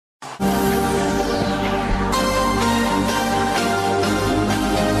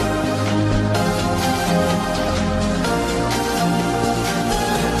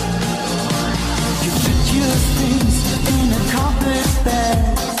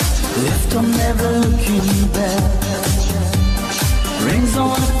I'm never looking back. Rings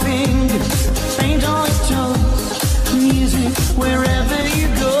on a finger, paint on your toes, music wherever you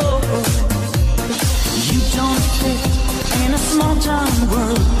go. You don't fit in a small town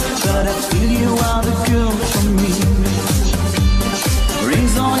world, but I feel you are the girl for me.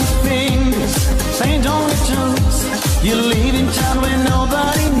 Rings on your fingers, paint on your toes, you live in town where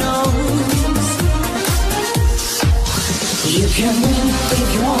nobody knows. You can win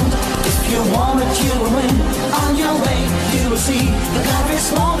if you want, if you want it you will win. On your way you will see that life is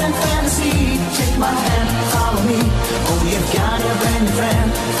more than fantasy. Take my hand, follow me, oh you've got a brand new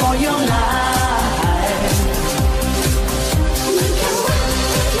friend for your life. You can win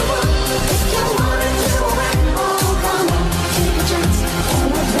if you want, if you want it you will win. Oh come on, take a chance, oh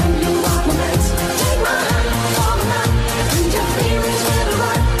my friend you are my best. Take my hand, follow me, and your feelings will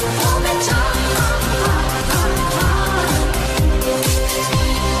run all the time.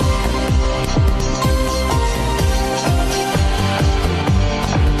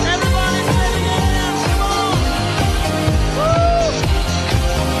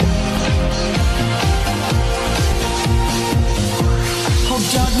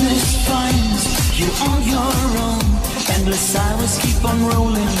 Darkness finds you on your own. Endless hours keep on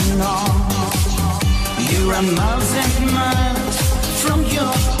rolling on. You are miles and miles from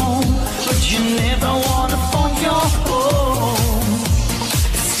your home, but you never wanna find your home.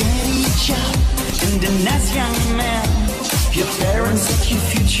 Steady job and a nice young man, your parents set your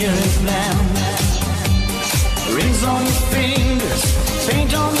future plan. Rings on your fingers,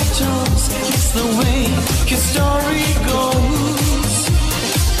 paint on your toes, it's the way your story goes.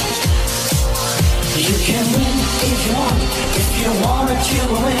 You can win if you want, if you want it you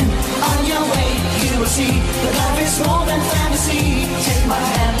will win. On your way you will see that life is more than fantasy. Take my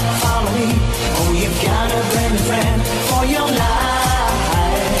hand, follow me, oh you've got a brand new friend for your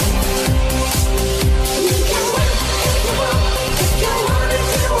life. You can win if you want, if you want it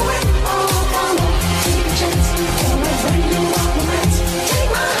you will win. Oh come on, take a chance, oh my friend you are the best. Take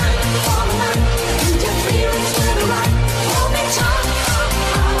my hand, follow me, and your feelings will be right all the time.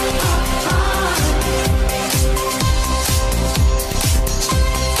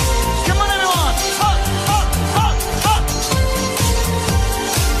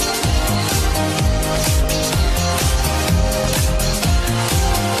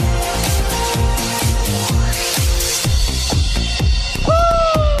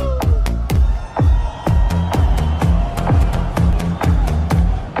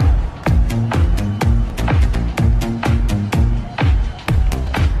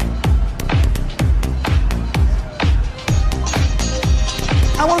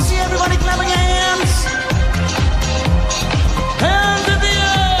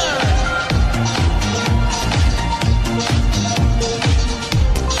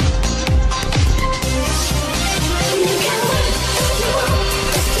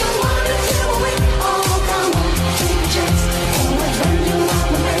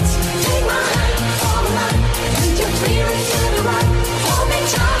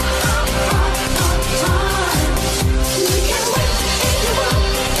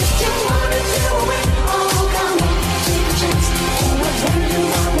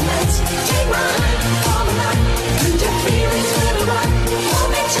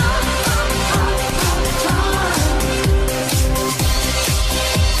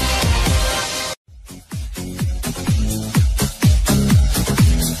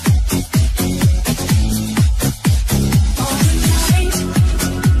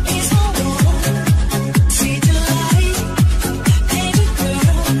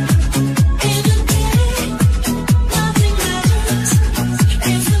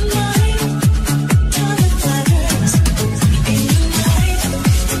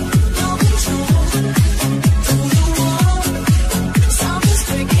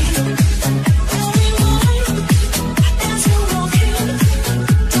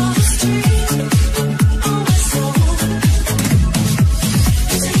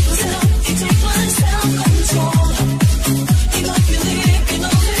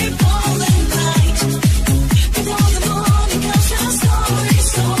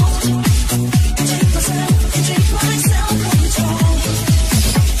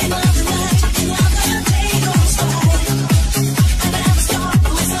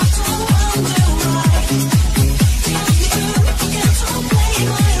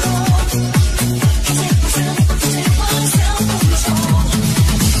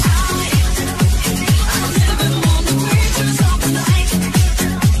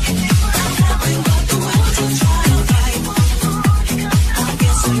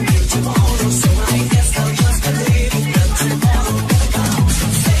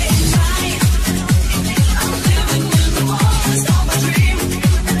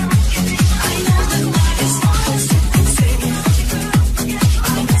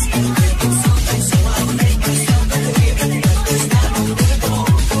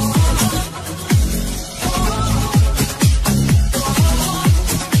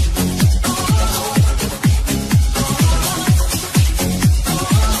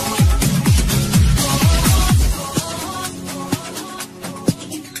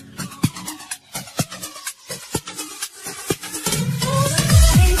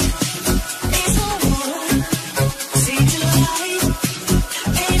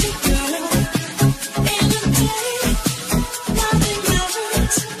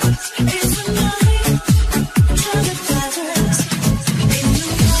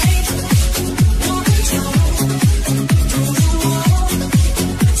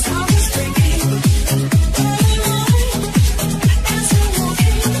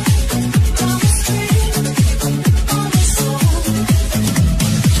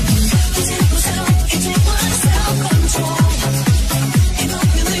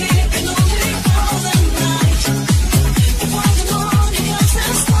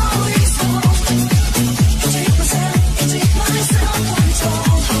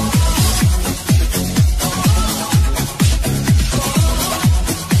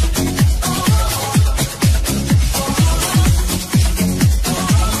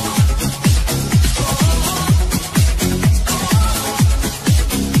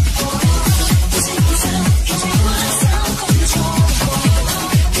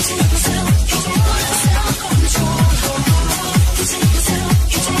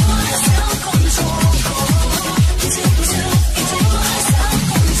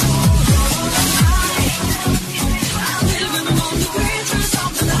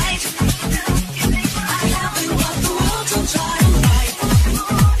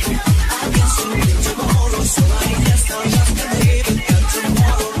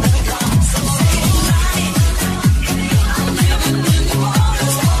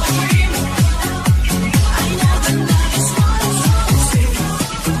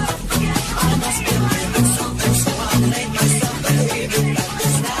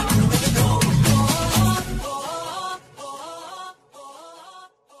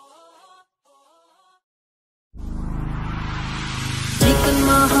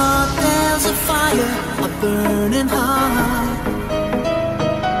 my heart there's a fire, a burning heart.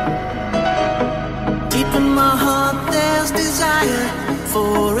 Deep in my heart there's desire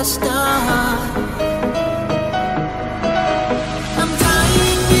for a star. I'm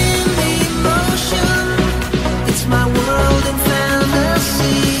dying in emotion, it's my world in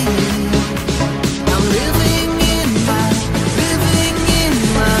fantasy. I'm living in my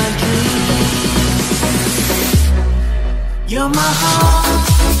dreams. You're my heart,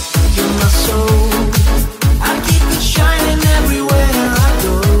 you're my soul. I keep it shining everywhere I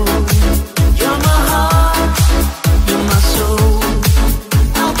go. You're my heart, you're my soul.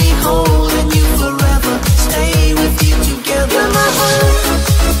 I'll be holding you forever, stay with you together. You're my heart,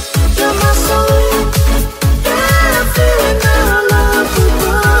 you're my soul. Yeah, I'm feeling that our love will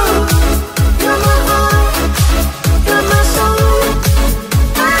grow. You're my heart, you're my soul.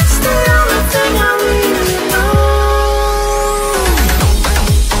 That's the only thing I really know.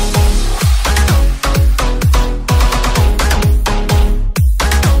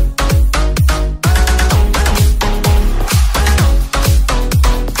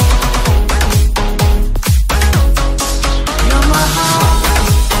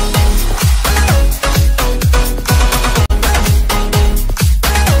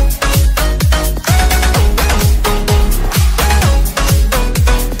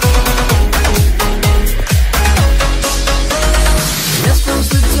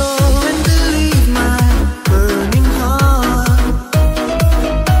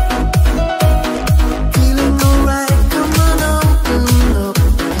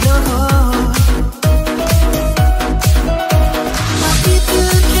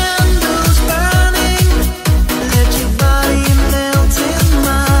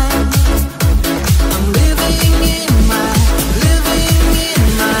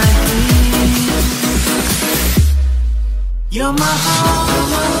 You're my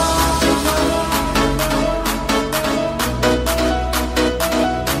heart,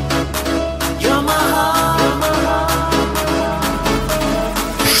 you're my heart.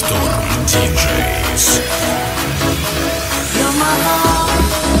 Шторм DJs. You're my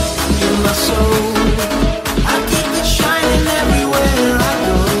heart, you're my soul. I keep it shining everywhere I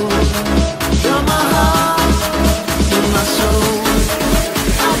go. You're my heart, you're my soul.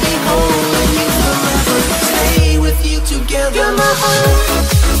 I'll be holding you forever, stay with you together. You're my heart,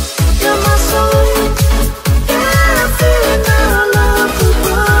 you're my soul. Yeah, I'm feeling that our love will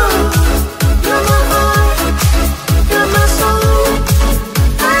grow. You're my heart, you're my soul.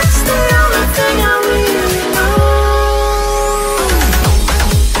 That's the only thing I really know.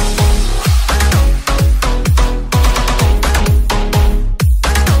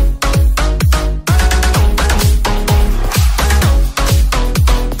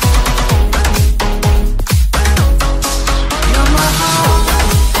 You're my heart.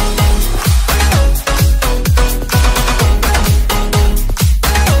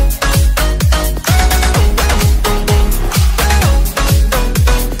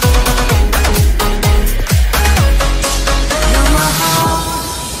 You're my heart.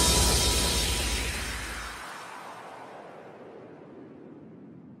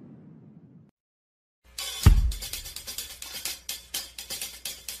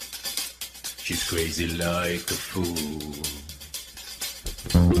 She's crazy like a fool.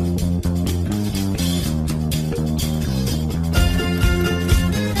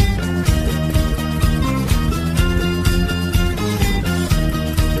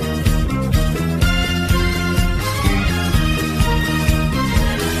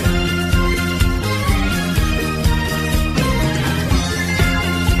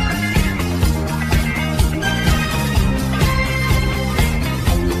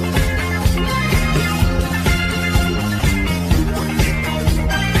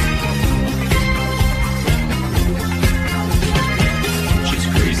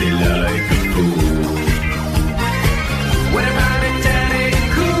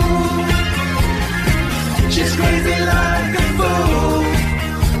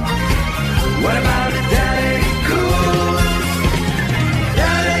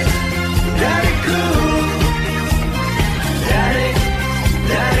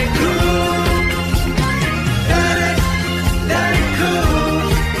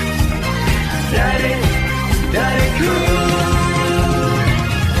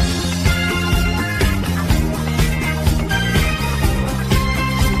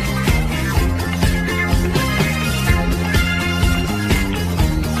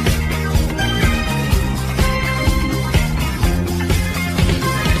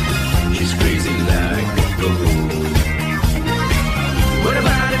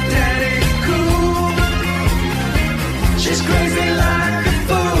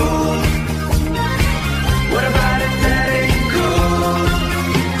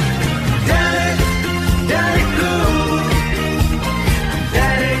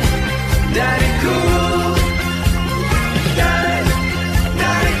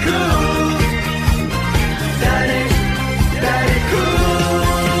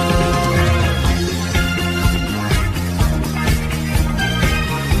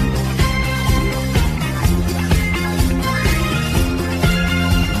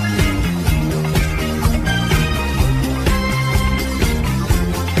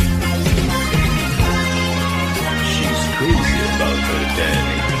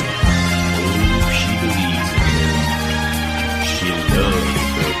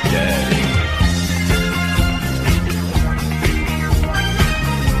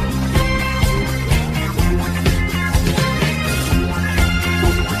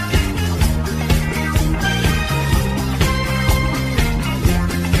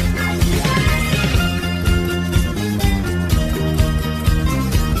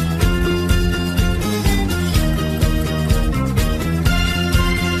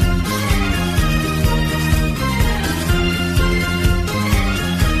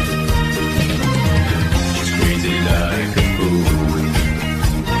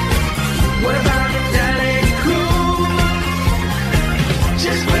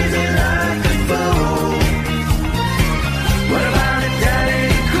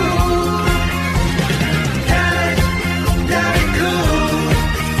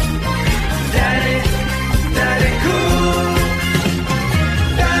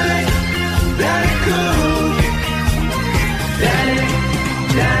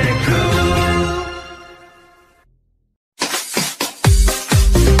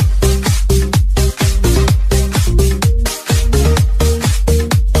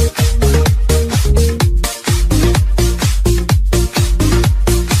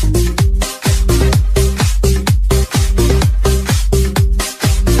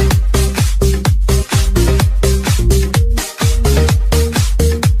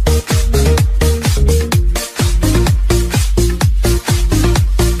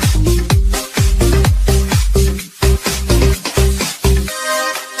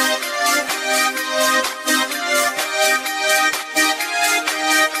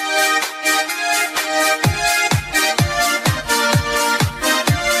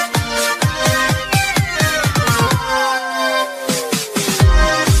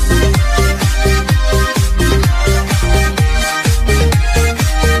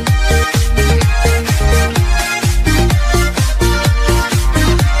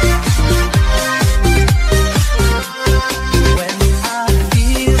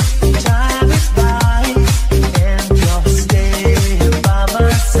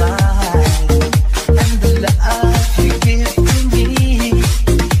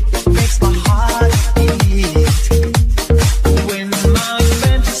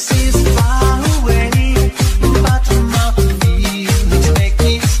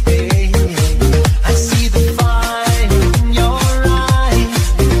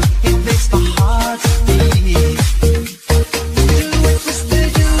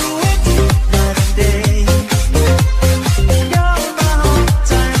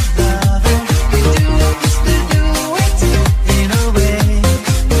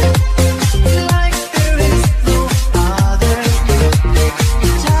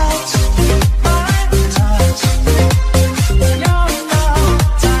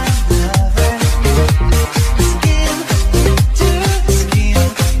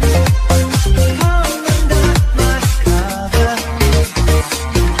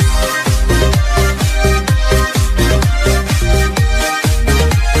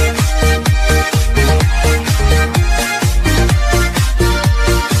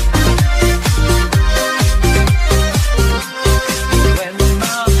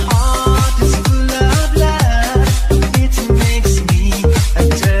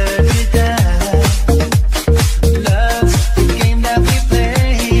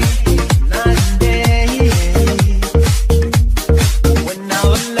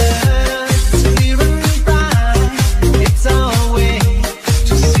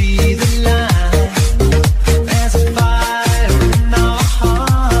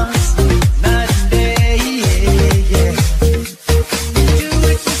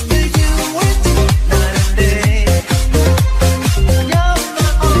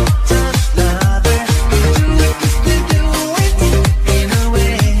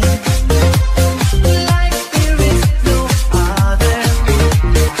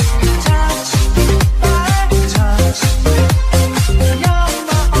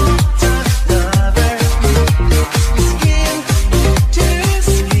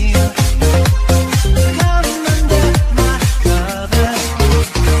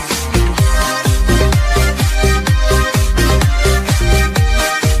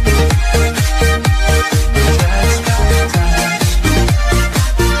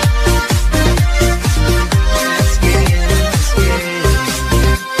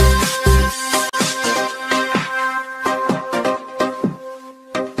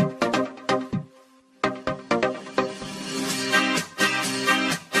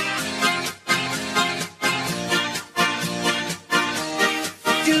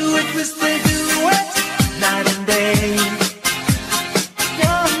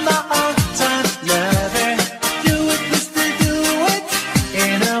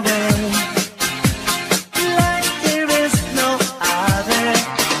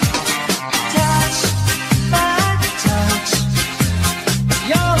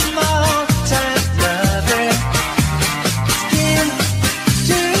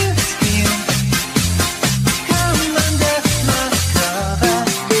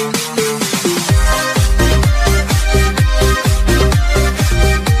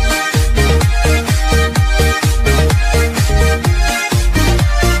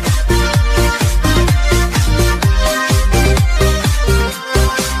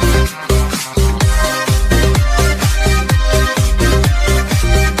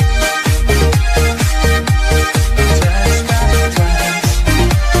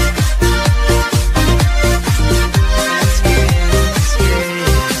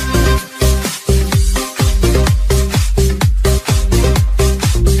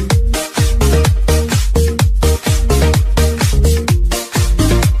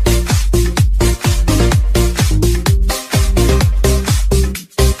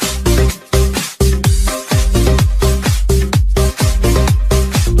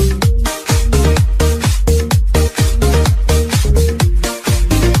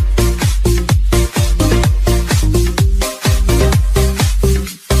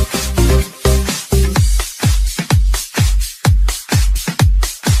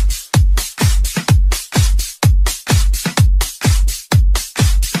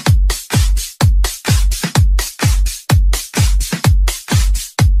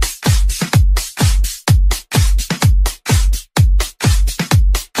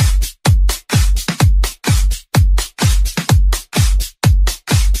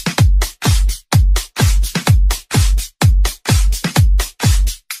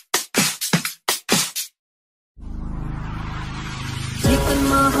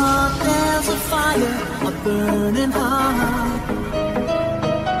 burning heart.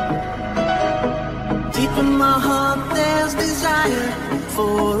 Deep in my heart there's desire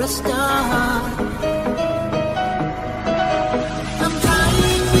for a star. I'm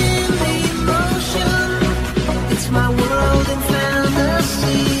dying in the emotion. It's my world in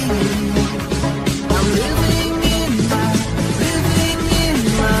fantasy. I'm living in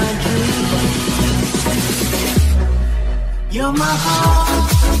my dream. You're my heart,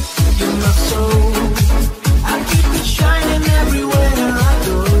 you're my soul. I keep it shining everywhere I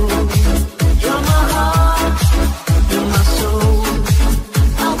go. You're my heart, you're my soul.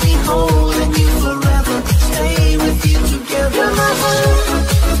 I'll be holding you forever, stay with you together. You're my heart,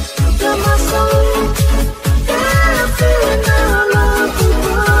 you're my soul. Yeah, I'm feeling our love will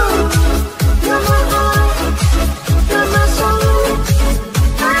grow. You're my heart, you're my soul.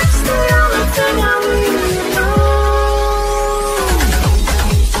 That's the only thing I really know.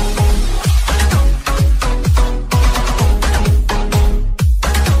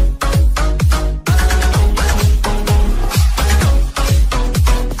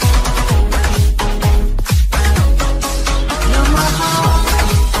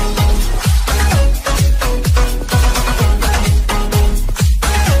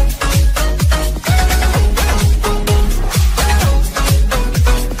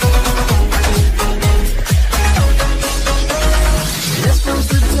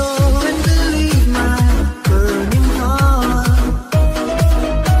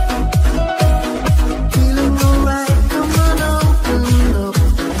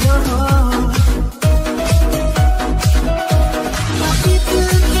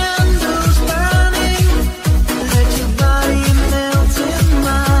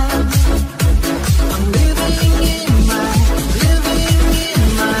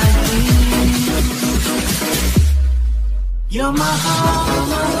 You're my heart,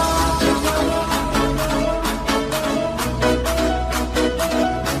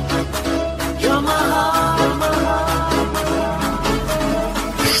 you're my heart.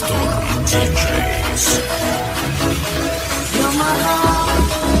 Storm DJs. You're my heart,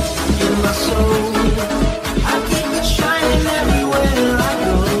 you're my soul. I keep it shining everywhere I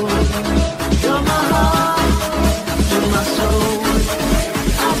go. You're my heart, you're my soul.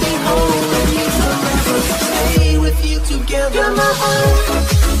 I'll be holding you forever, stay with you together. You're my heart.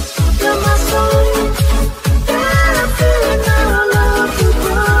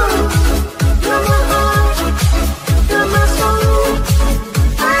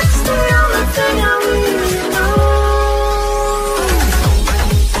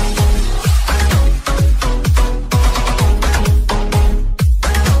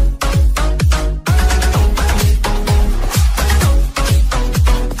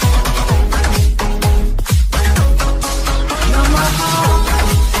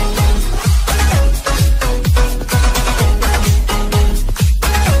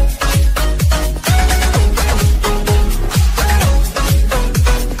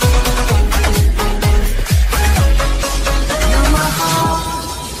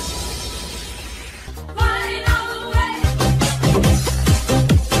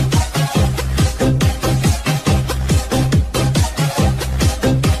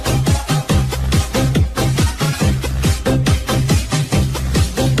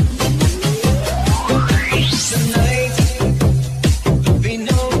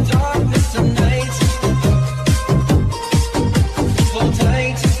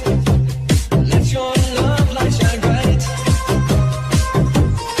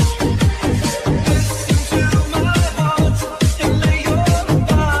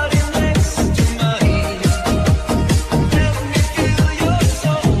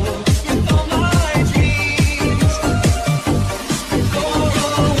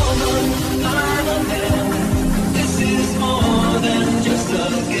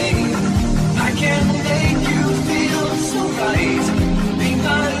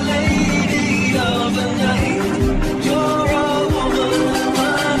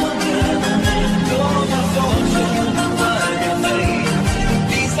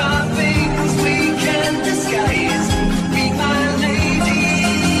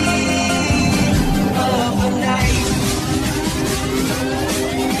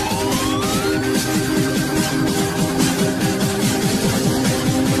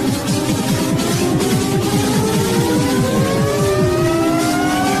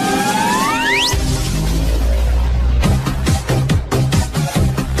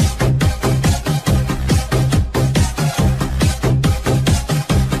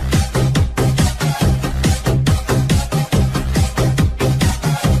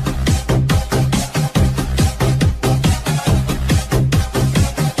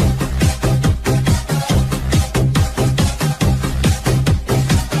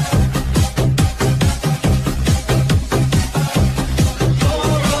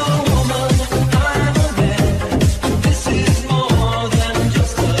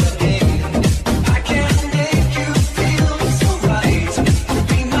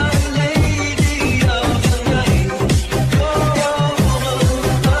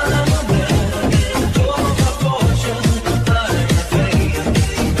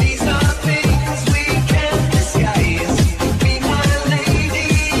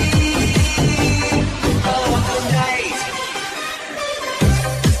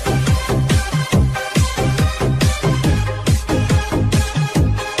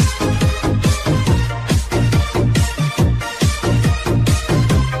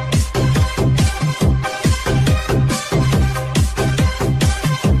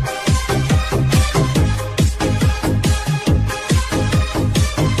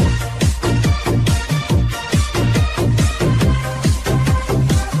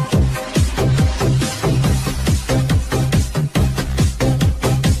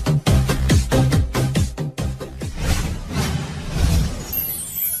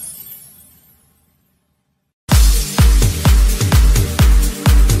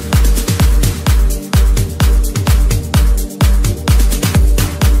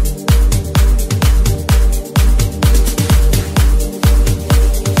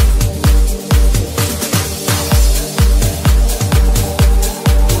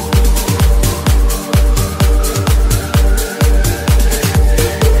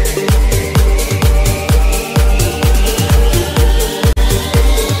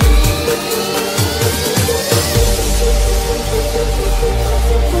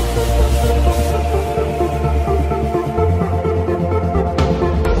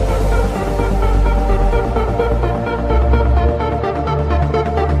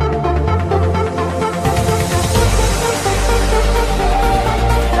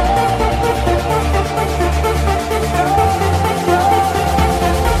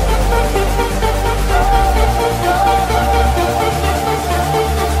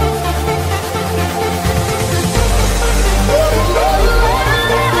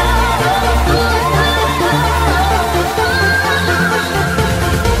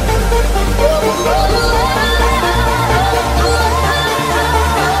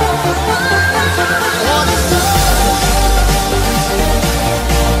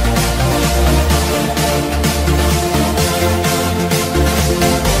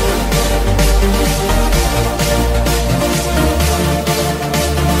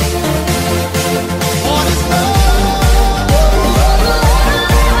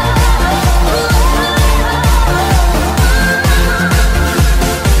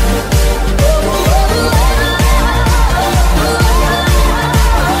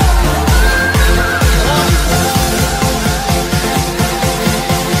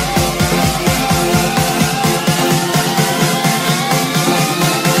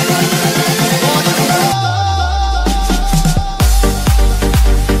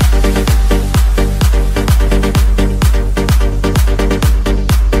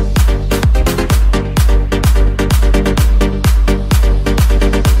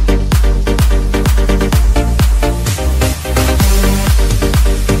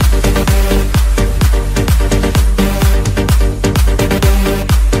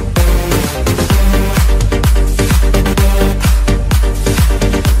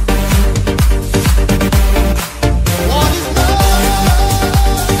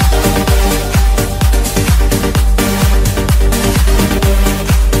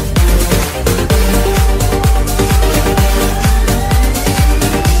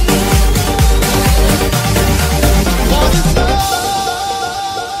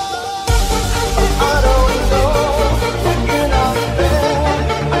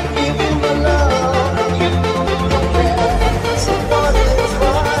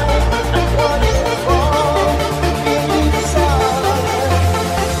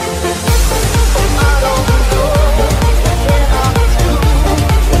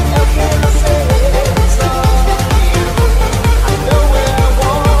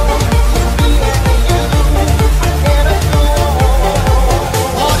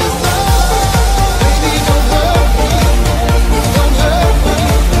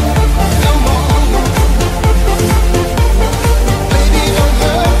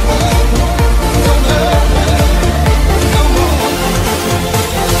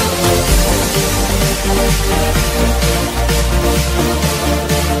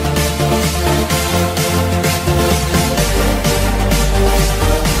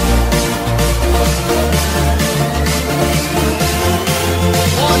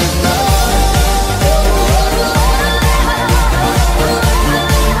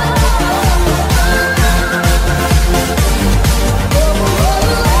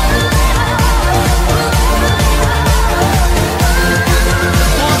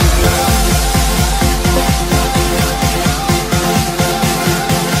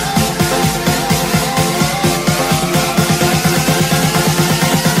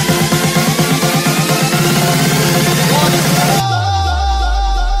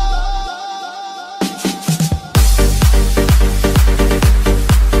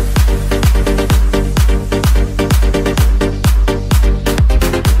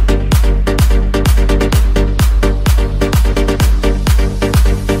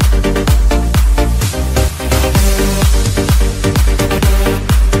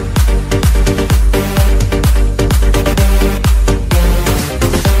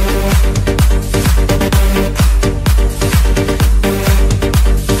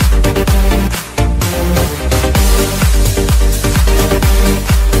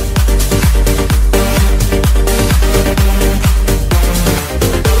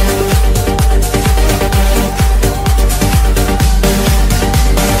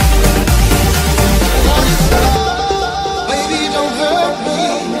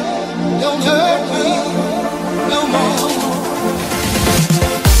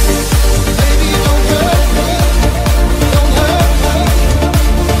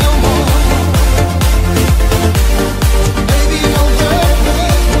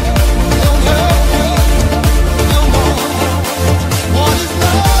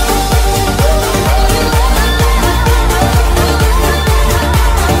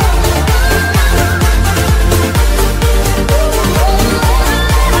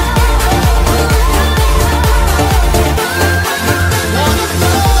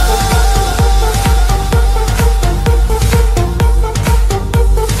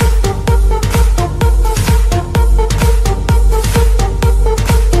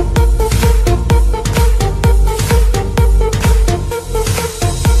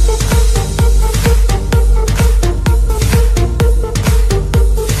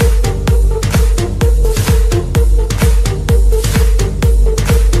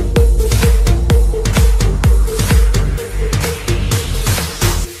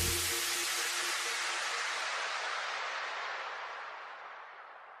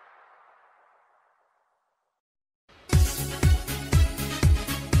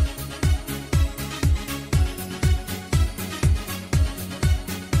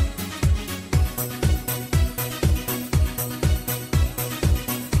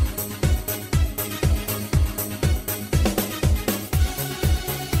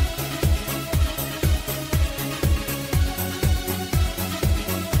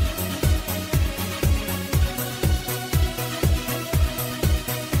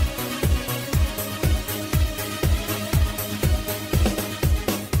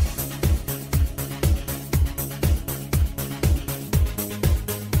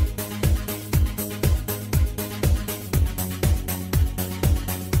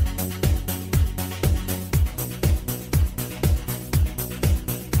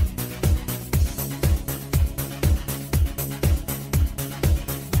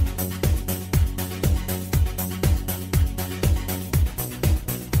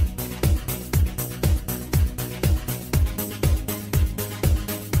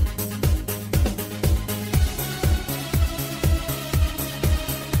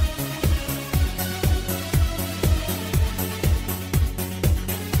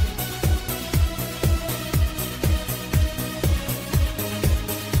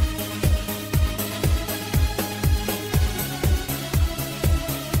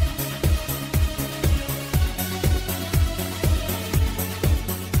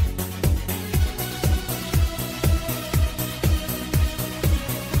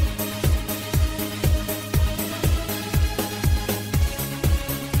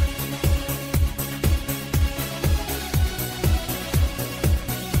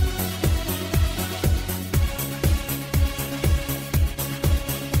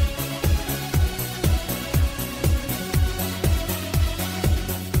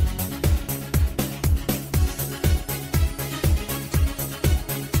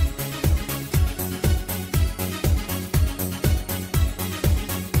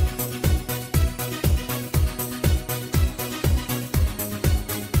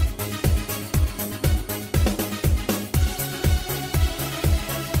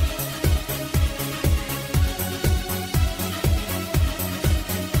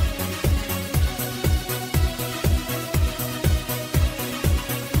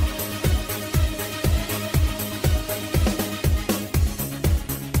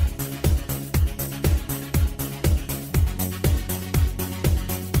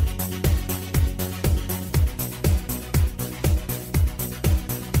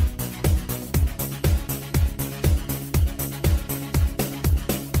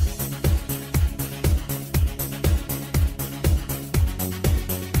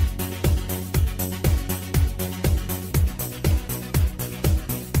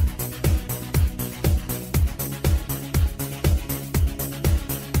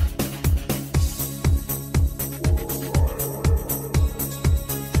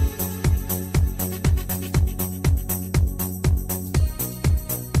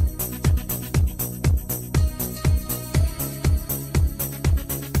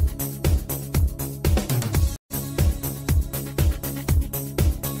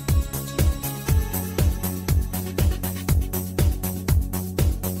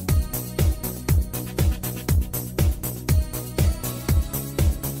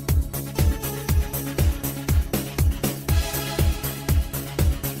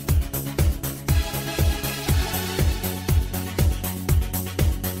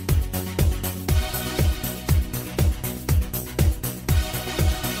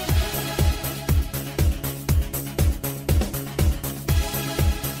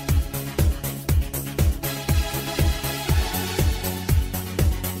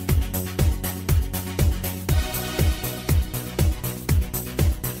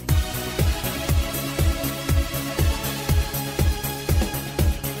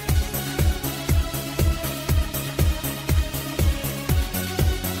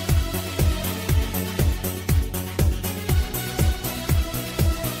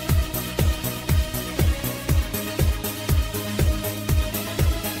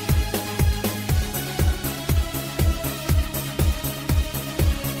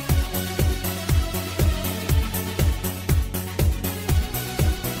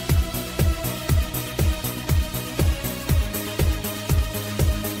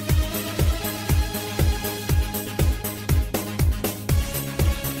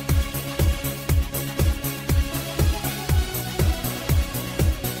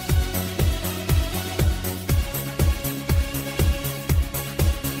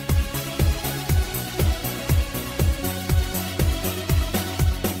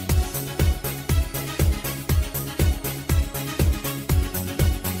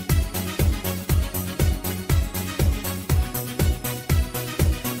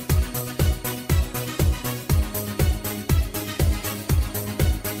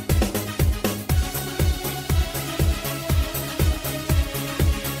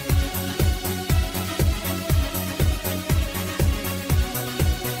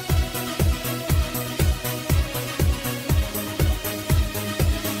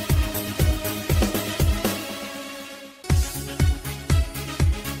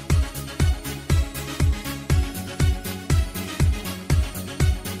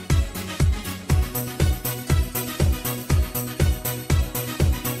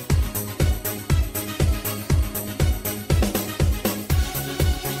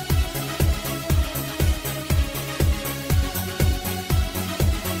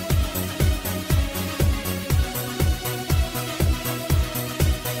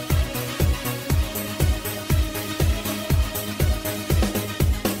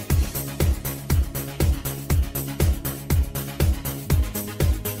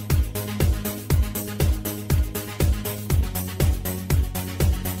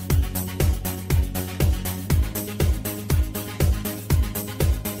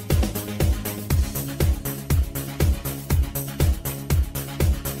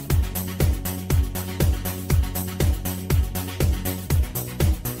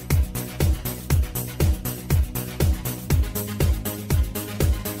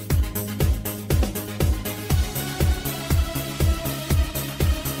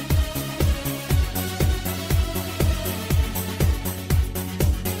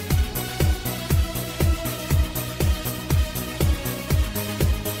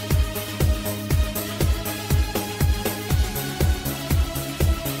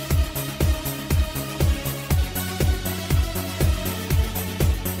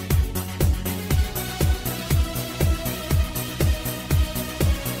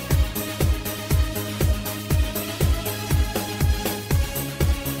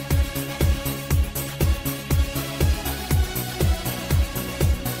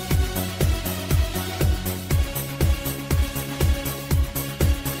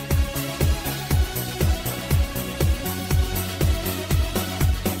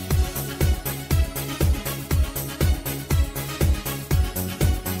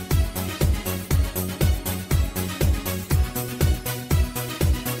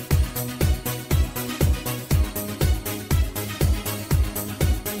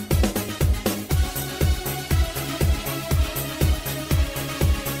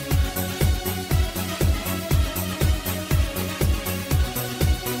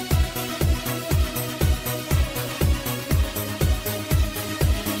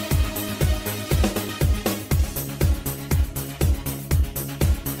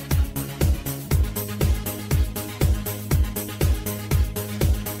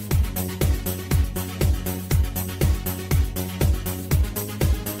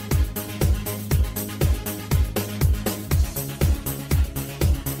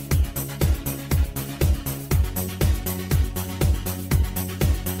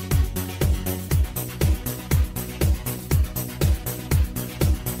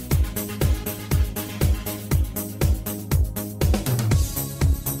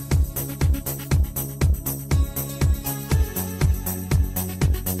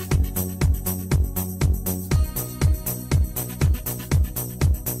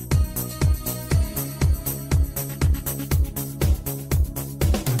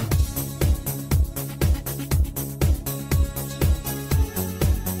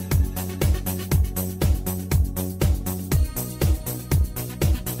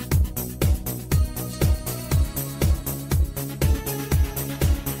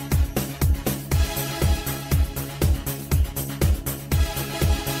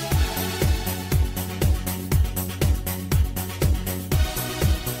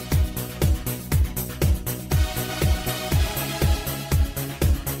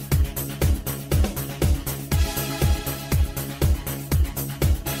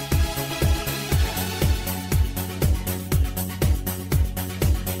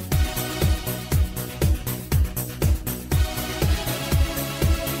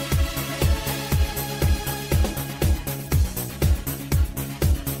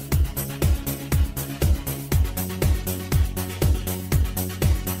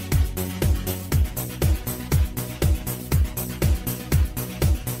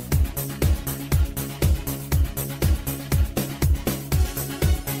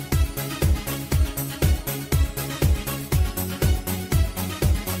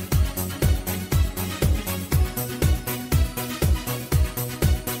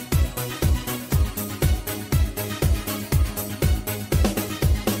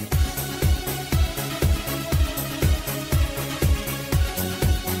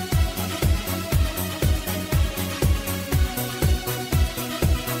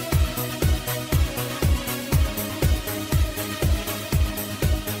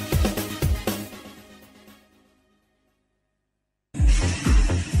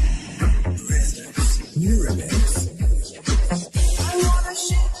 Eurodisco. I wanna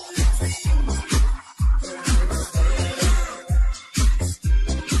share my dreams.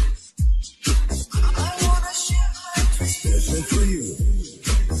 I wanna share my dreams. Special for you.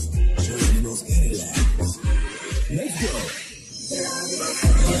 Journeyman's Cadillac. Let's go.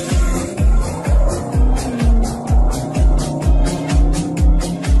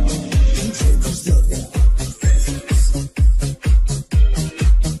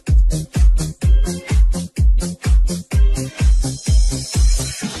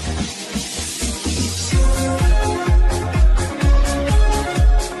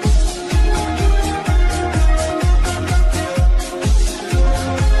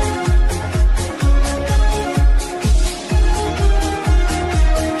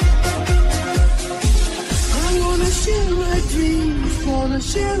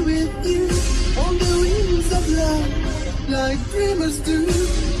 Share with you on the wings of love, like dreamers do.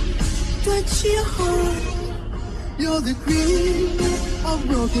 Touch your heart, you're the queen of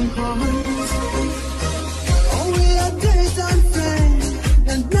broken hearts. Oh, we are daytime friends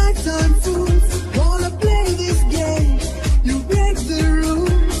and nighttime fools. Wanna play this game, you break the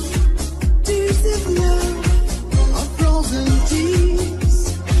rules. Tears of love are frozen tears.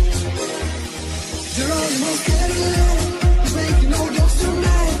 Geronimo's Cadillac. Making all your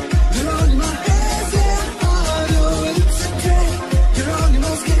tonight. You're all in my hands, yeah. I know it's a trap. You're all in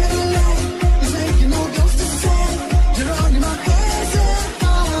my Cadillac. He's making all ghosts to say. You're all in my hands, yeah.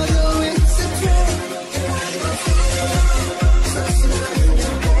 I know it's a trap. You're all in my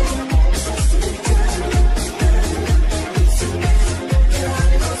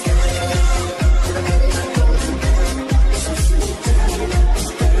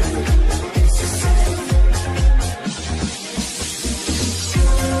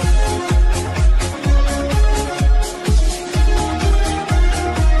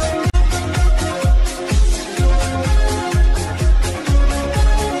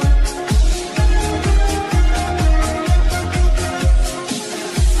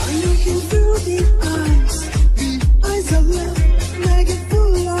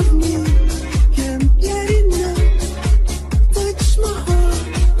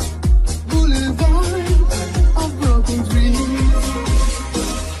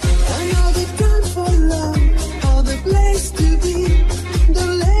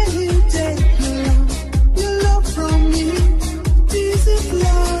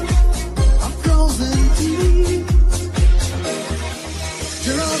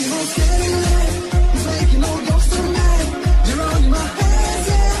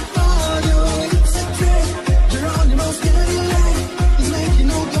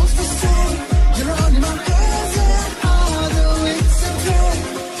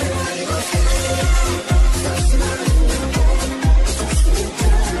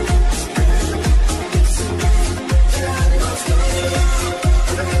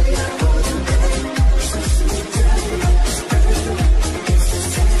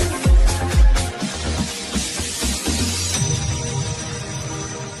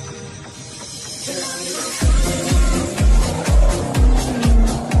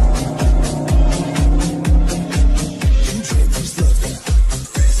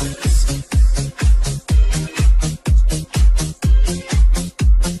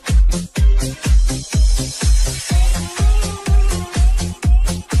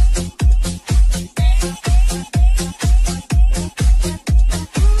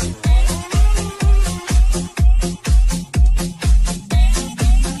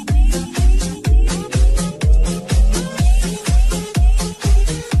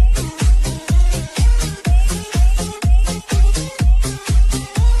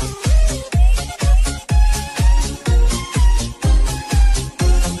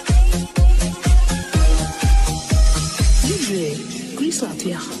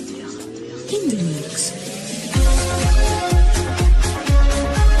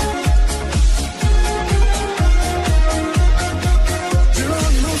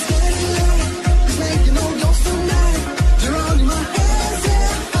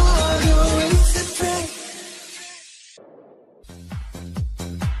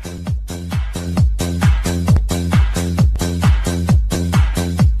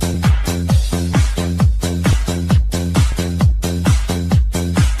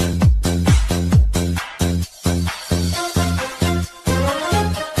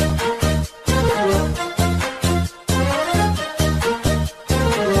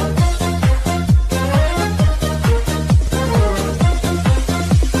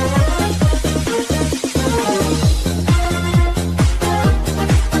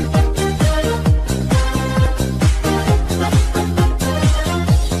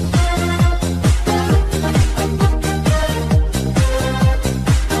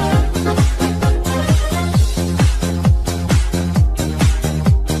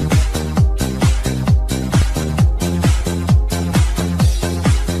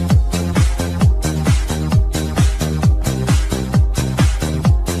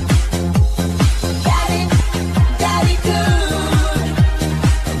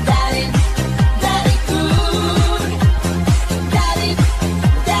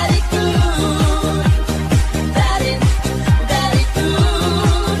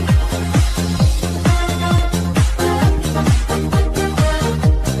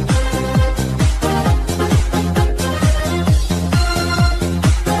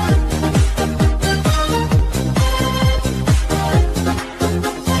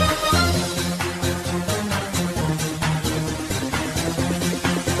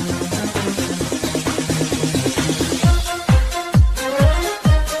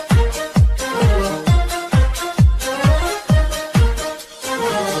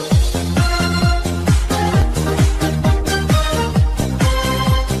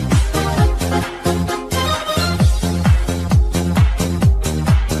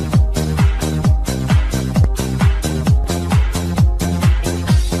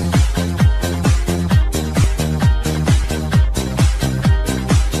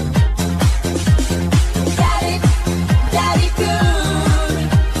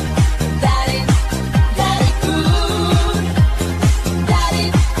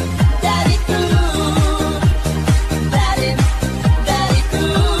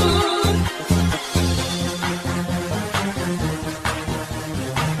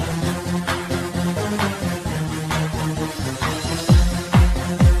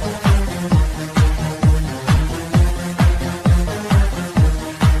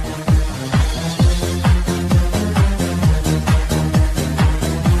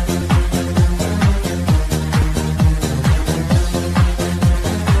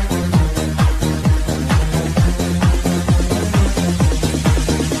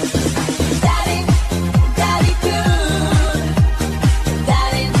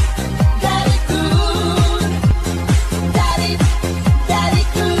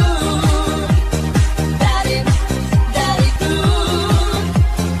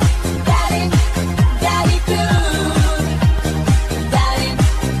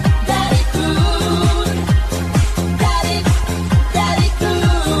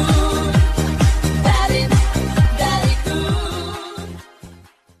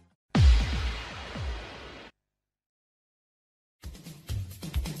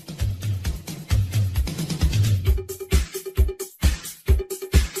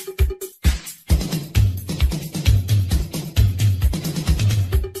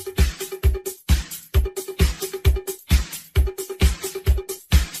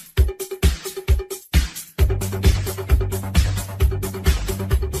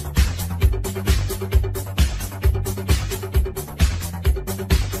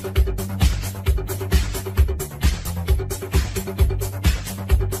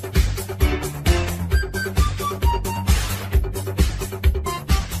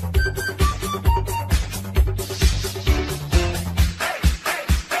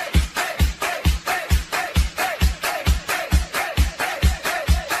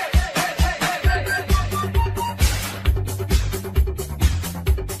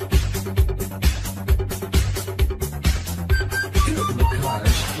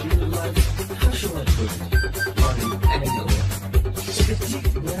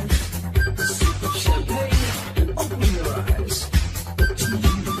a sip of champagne, and open your eyes to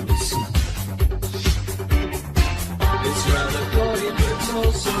news. It's rather gaudy, but it's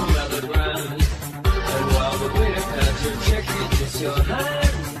also rather grand. And while the waiter pats your check, he kiss your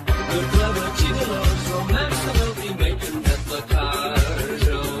hand. The clever gigolos romance the wealthy making at the car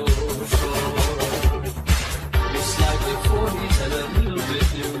show floor. You're slightly 40s and a little bit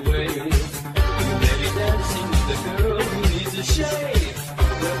new wave. You may be dancing with the girl who needs a shave.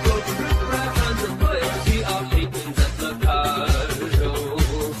 We're both rip-rap and the royalty of Hayden's at the car show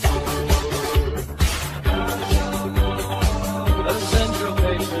floor. A central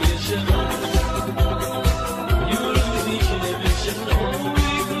patrician. You lose each inhibition all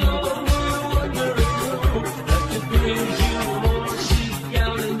week long. We're wondering who that could bring you more chic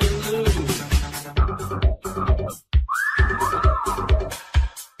out in the loo.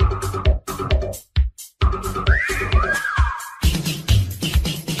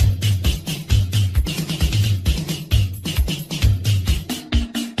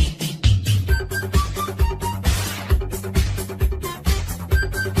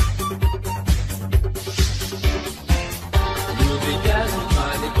 You'll be dazzled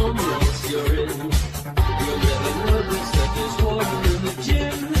by the ambiance you're in. You'll never notice that there's water in the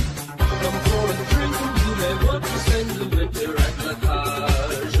gym. Come for a drink and you may want to spend the winter at the car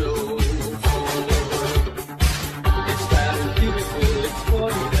show floor. It's bad and beautiful, it's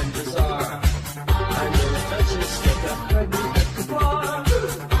sporty and bizarre. I know a duchess that got pregnant at the bar.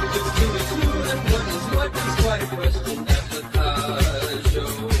 Just who is who and what is quite a question at the car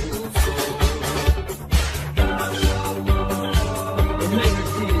show floor. The maker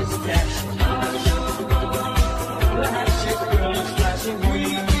is dashing. The hat chick girl is flashing. We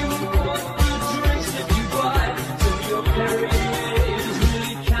you want the drinks if you buy. So your Perrier is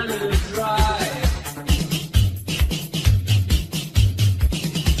really Canada Dry.